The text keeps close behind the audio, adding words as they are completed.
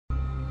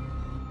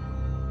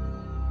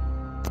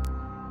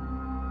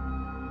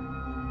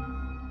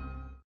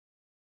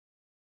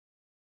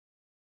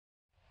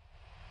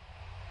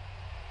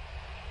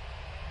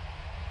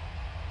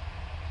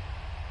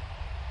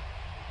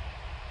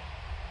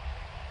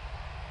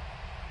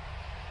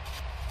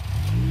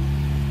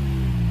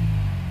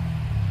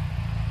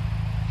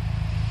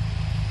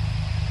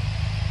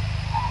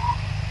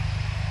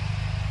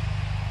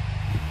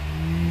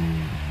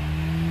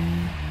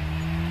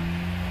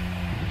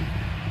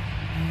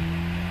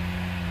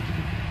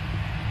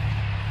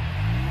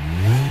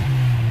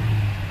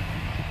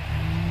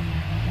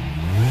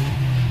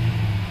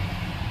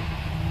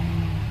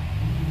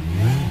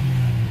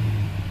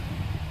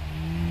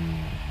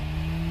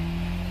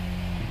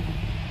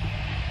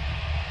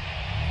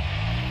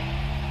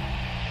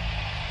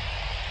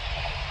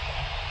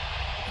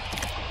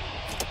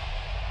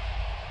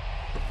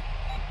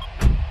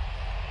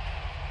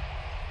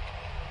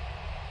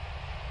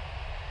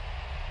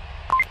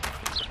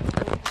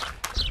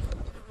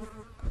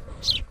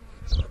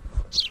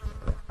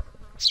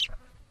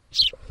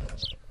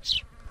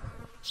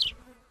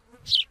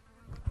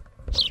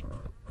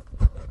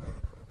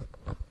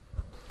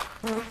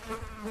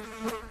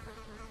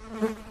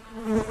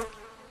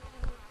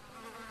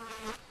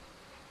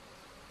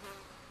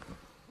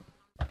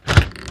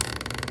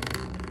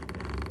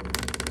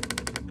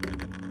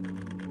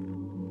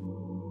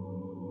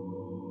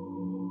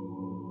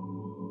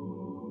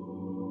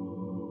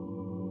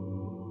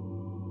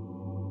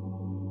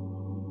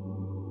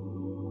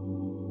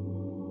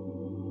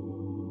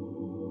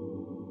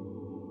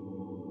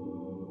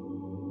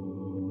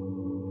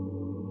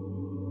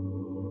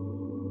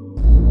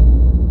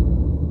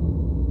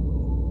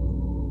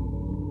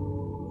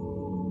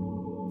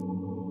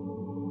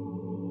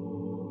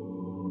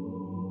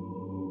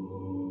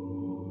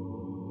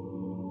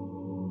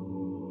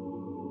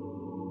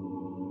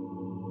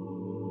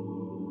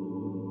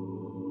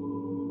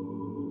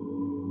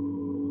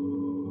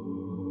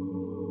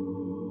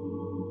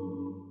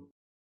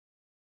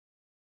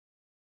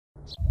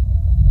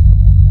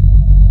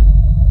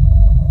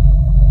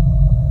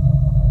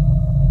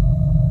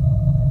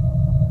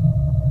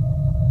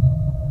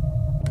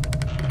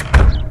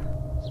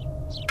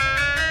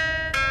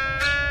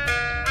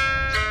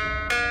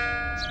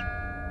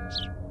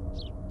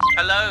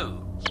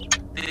Hello,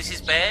 this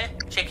is Bear,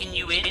 checking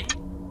you in.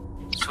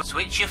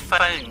 Switch your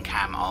phone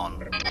cam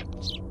on.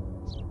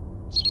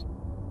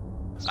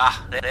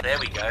 Ah, there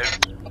we go.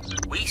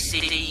 We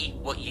see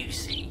what you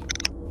see.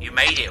 You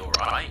made it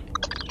alright.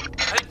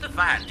 I hope the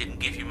van didn't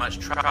give you much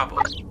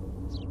trouble.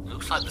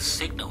 Looks like the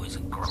signal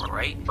isn't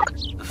great.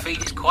 The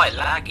feed is quite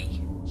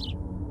laggy.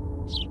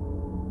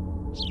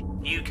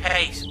 New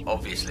case,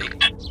 obviously.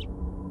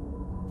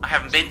 I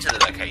haven't been to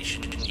the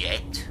location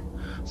yet,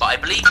 but I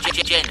believe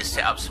Jen has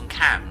set up some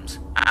cams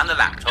and the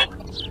laptop.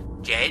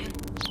 Jen,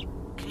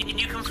 can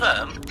you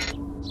confirm?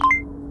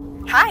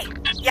 Hi.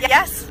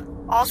 Yes,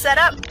 all set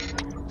up.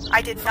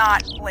 I did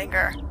not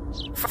linger.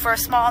 For a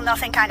small,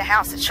 nothing kind of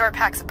house, it sure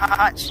packs a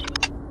punch.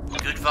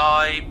 Good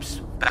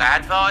vibes?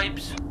 Bad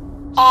vibes?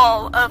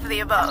 All of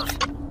the above.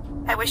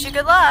 I wish you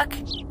good luck.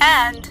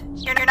 And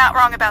you're not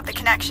wrong about the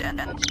connection.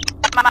 And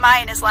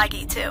mine is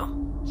laggy too.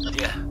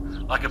 Yeah,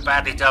 like a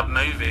badly dubbed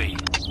movie.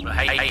 But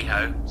hey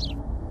ho.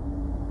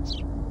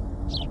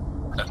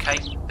 Okay,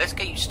 let's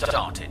get you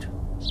started.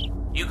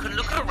 You can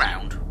look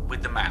around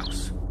with the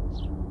mouse.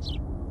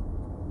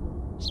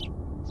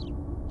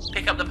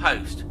 Pick up the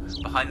post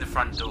behind the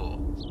front door.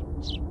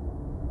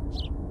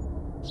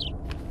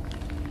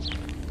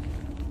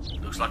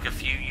 Looks like a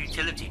few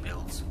utility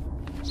bills.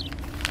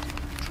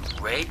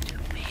 Red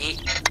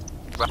Pit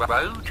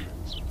Road?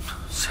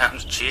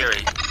 Sounds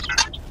cheery.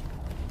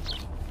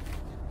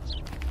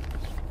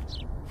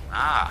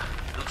 Ah,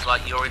 looks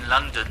like you're in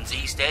London's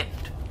East End.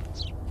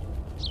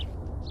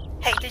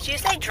 Hey, did you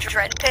say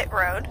Dread Pit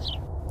Road?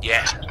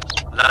 Yeah,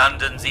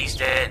 London's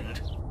East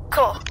End.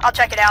 Cool, I'll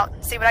check it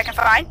out, see what I can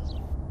find.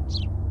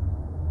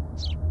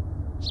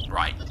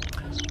 Right.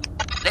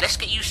 Let's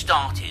get you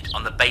started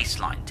on the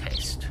baseline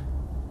test.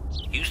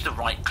 Use the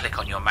right click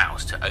on your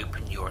mouse to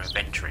open your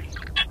inventory.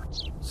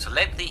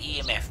 Select the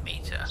EMF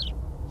meter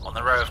on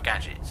the row of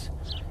gadgets.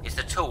 It's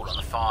the tool on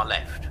the far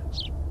left.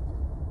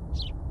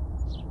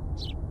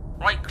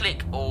 Right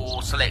click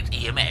or select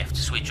EMF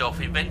to switch off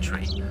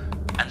inventory,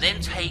 and then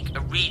take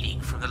a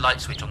reading from the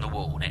light switch on the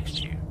wall next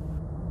to you.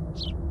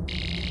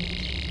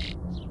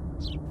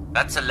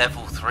 That's a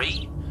level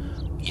 3.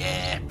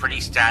 Yeah, pretty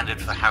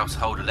standard for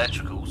household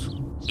electricals.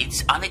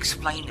 It's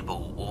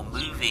unexplainable or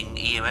moving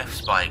EMF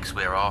spikes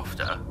we're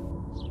after.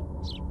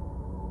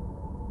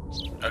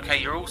 Okay,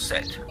 you're all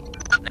set.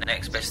 The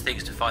next best thing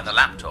is to find the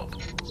laptop.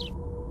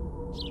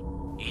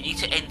 You need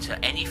to enter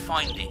any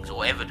findings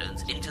or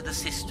evidence into the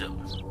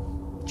system.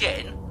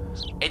 Jen,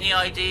 any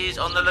ideas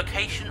on the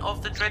location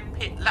of the Dread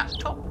Pit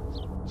laptop?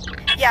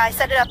 Yeah, I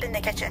set it up in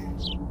the kitchen.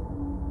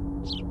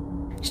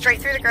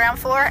 Straight through the ground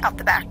floor, out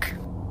the back.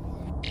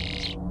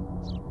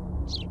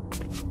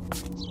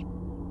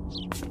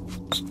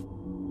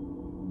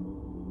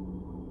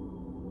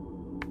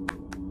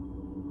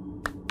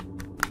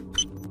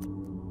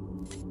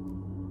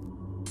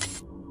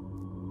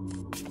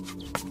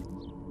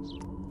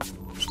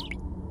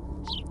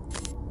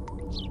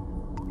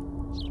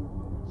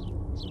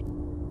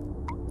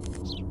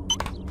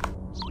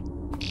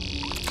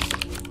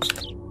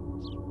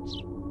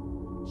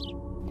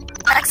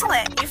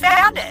 Excellent, you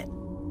found it.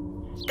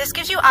 This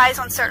gives you eyes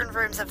on certain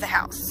rooms of the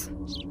house.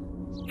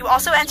 You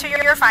also enter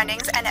your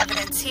findings and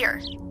evidence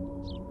here.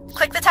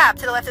 Click the tab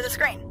to the left of the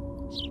screen.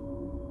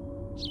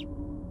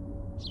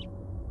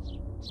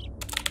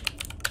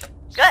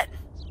 Good.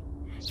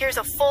 Here's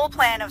a full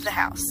plan of the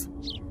house.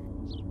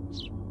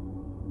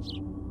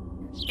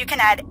 You can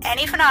add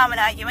any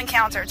phenomena you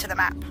encounter to the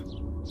map.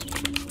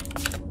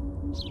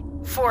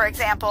 For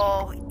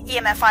example,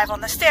 EMF 5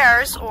 on the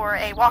stairs or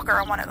a walker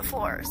on one of the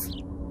floors.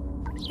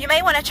 You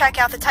may want to check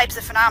out the types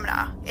of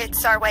phenomena.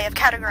 It's our way of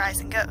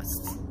categorizing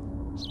ghosts.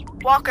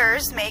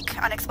 Walkers make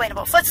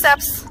unexplainable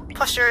footsteps,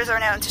 pushers are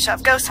known to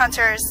shove ghost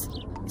hunters,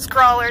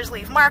 scrawlers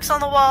leave marks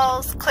on the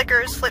walls,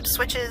 clickers flip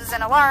switches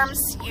and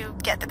alarms. You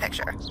get the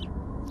picture.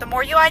 The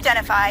more you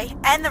identify,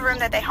 and the room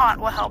that they haunt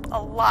will help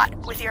a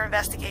lot with your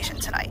investigation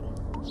tonight.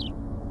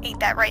 Ain't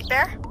that right,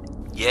 Bear?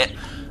 Yeah,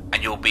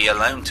 and you'll be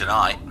alone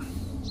tonight.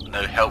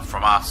 No help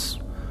from us.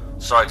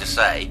 Sorry to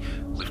say,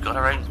 we've got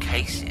our own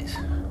cases.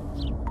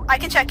 I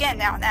can check in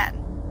now and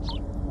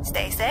then.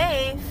 Stay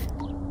safe.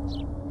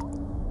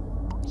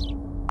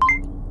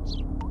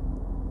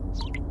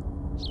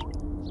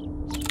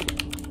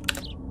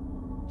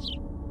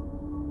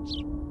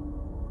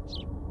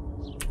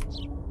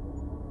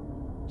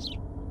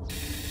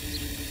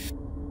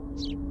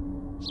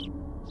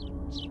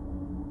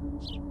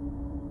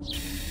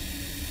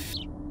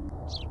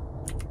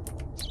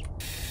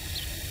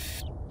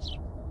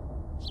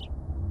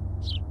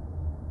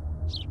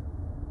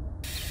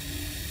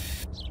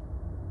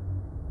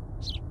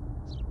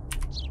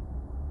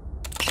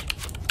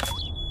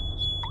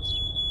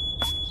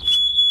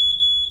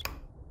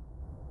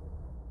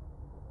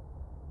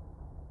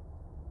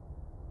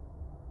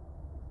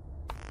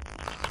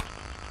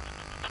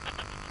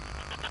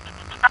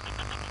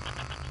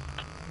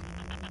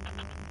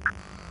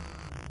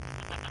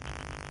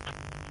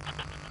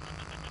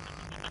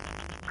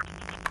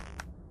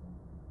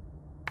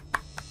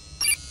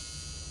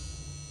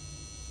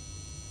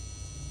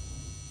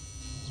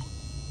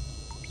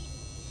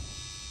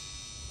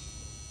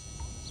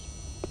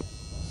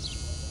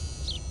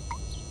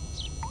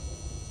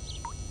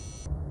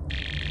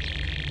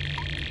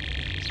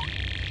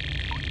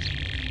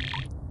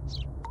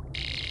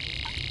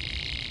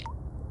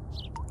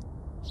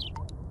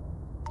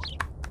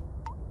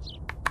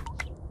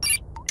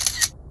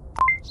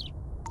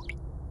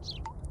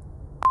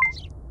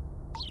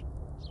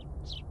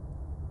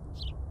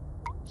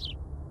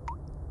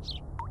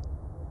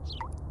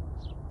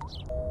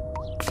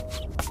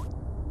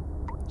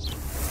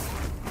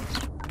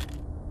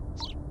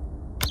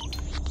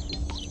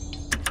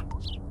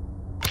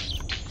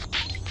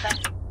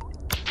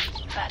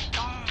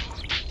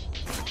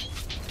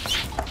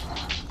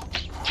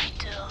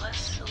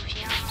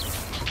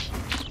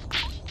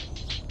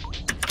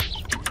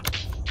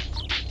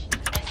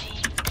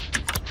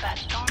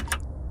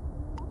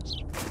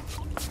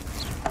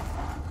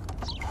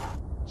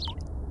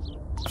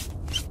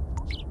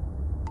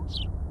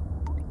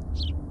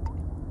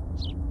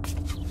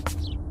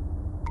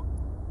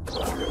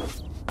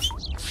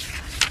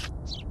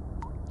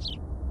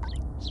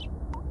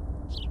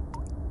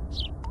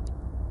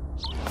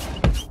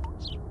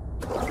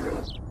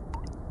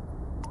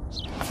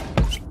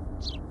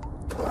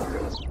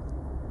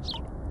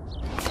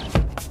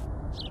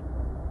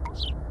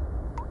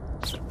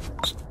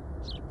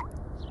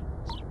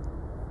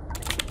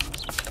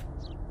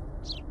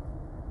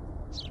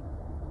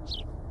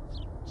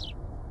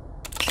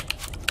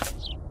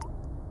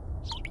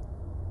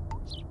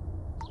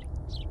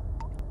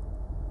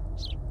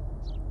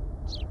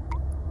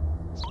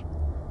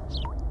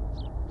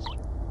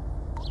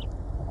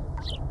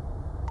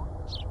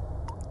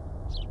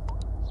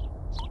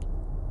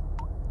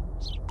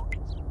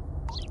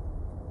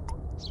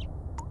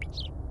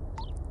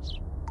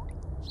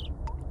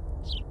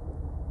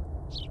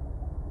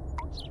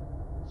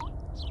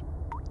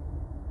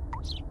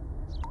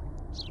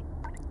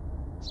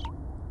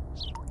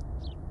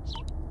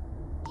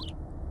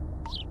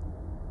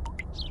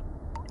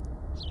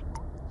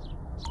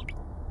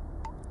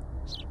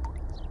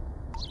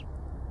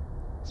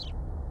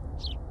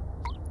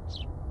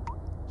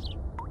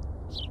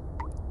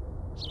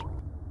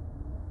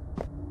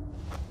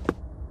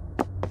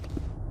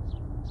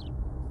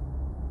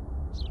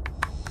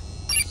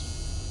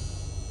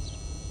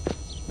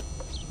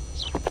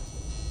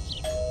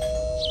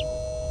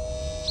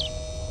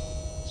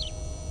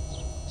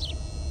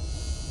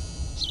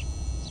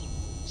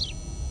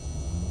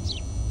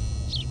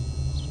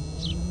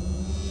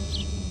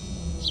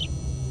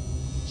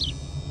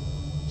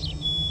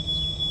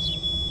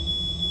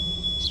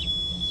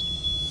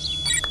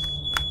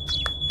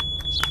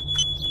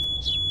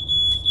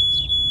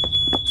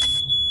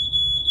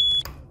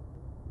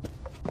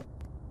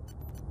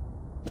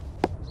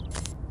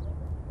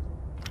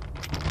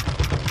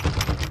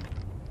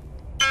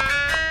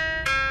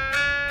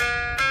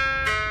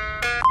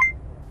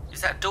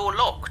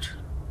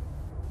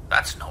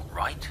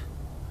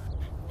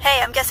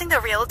 guessing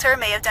the realtor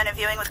may have done a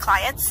viewing with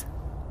clients.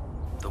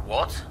 The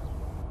what?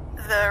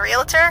 The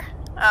realtor?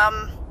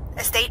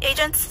 Estate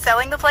agents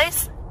selling the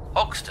place?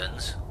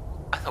 Hoxton's?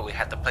 I thought we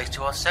had the place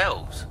to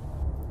ourselves.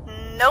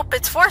 Nope,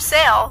 it's for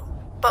sale.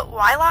 But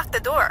why lock the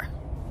door?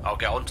 I'll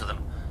get onto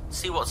them,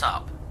 see what's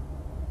up.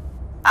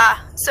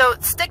 So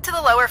stick to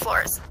the lower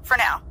floors, for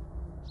now.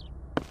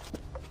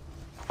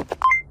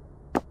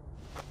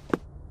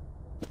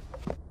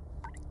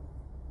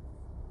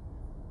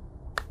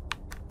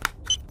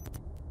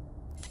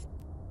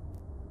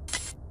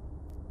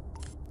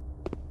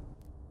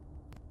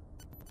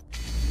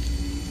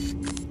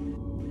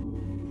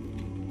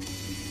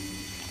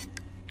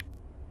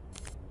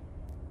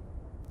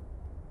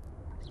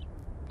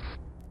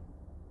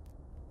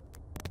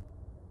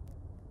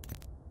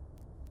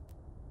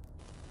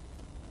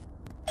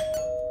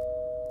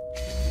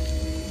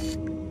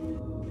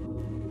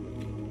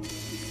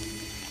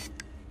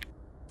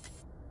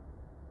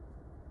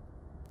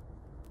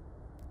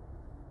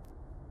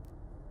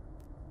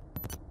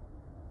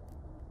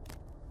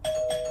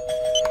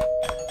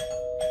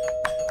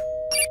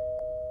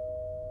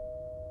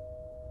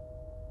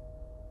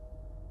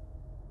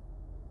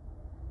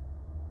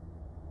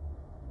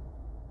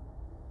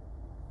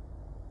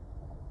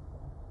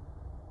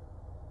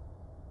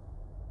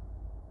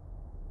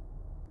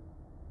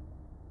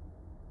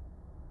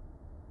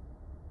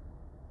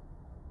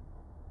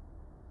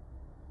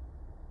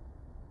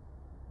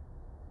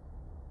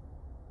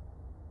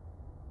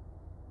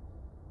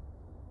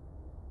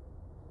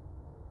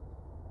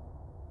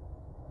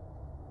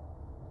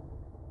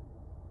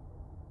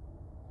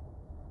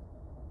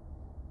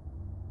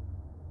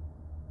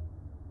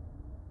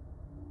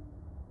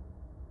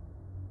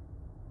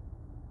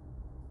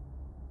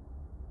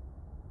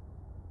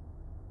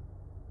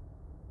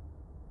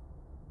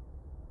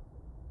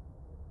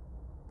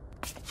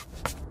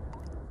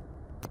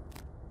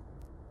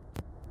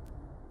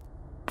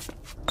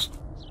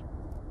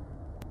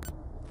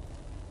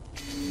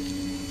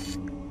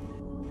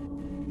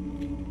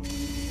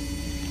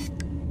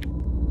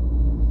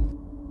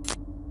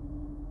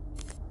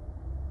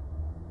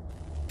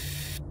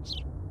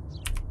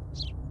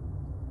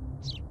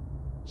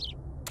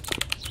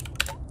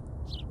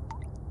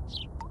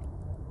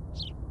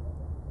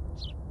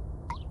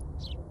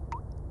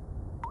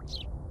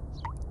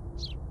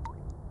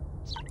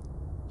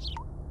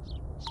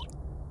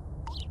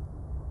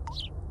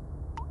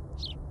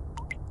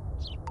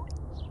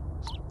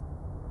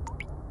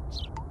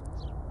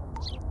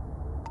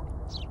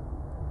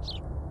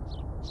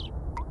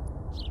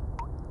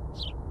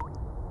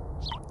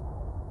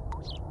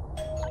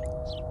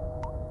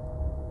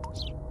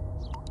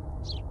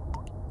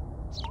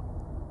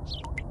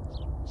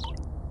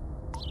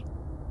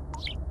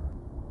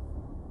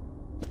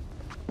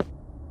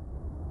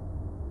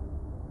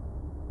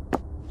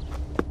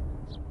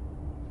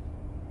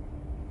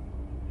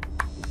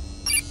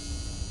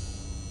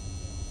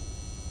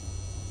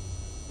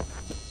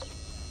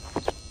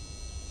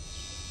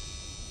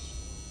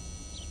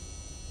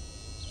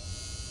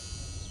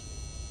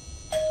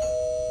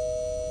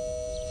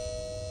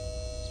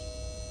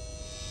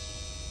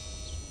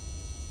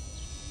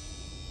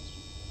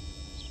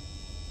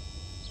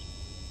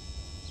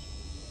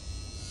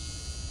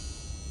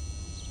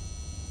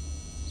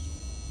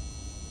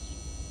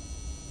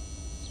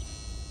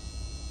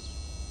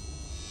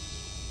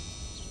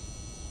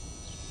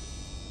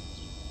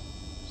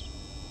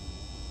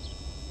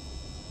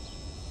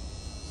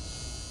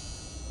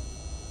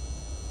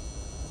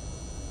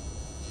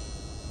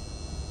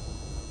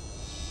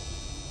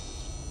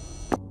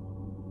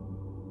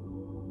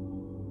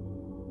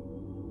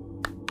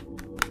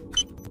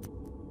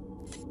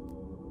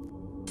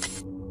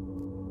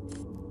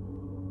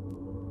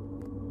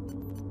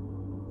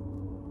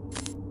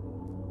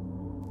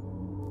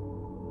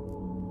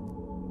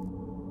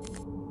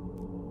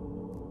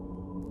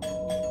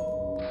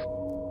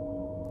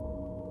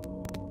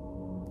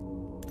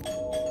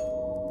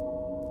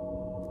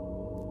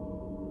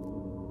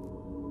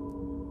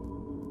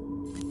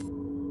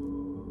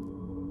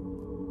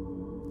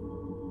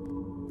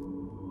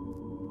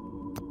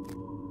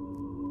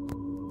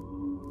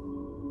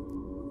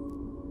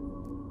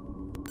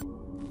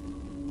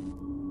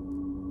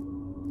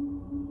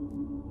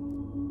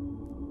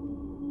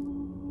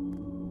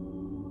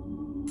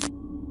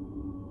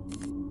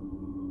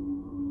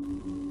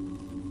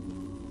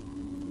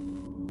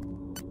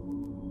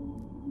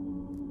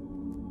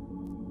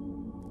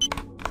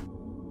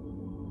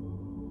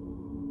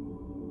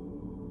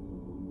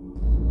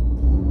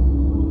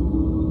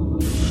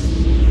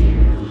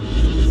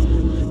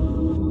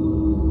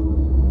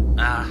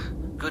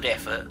 Good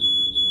effort.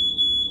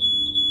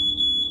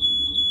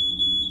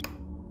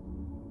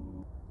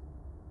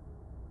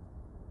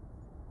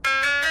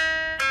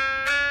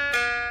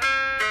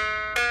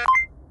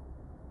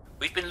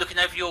 We've been looking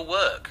over your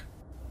work.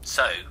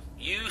 So,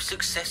 you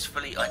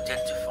successfully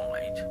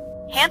identified...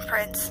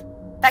 Handprints?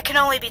 That can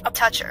only be a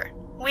toucher.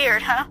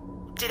 Weird, huh?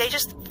 Do they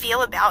just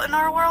feel about in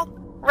our world?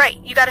 Right,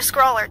 you got a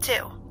scroller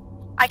too.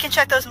 I can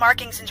check those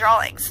markings and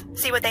drawings,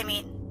 see what they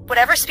mean.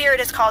 Whatever spirit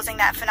is causing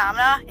that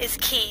phenomena is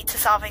key to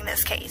solving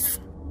this case.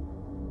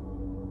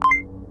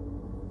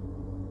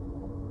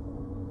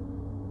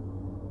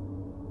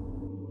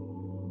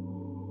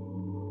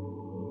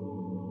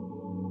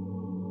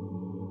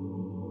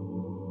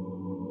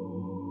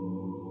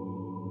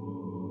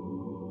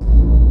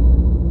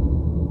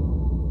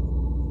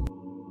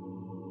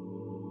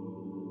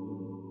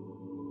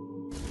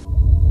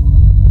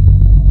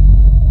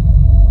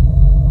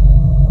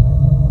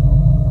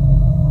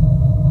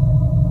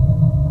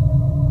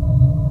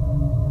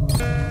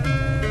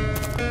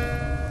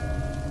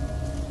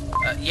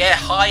 Yeah,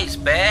 hi, it's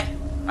Bear.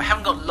 I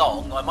haven't got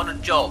long, I'm on a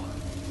job,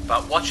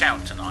 but watch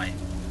out tonight.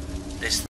 This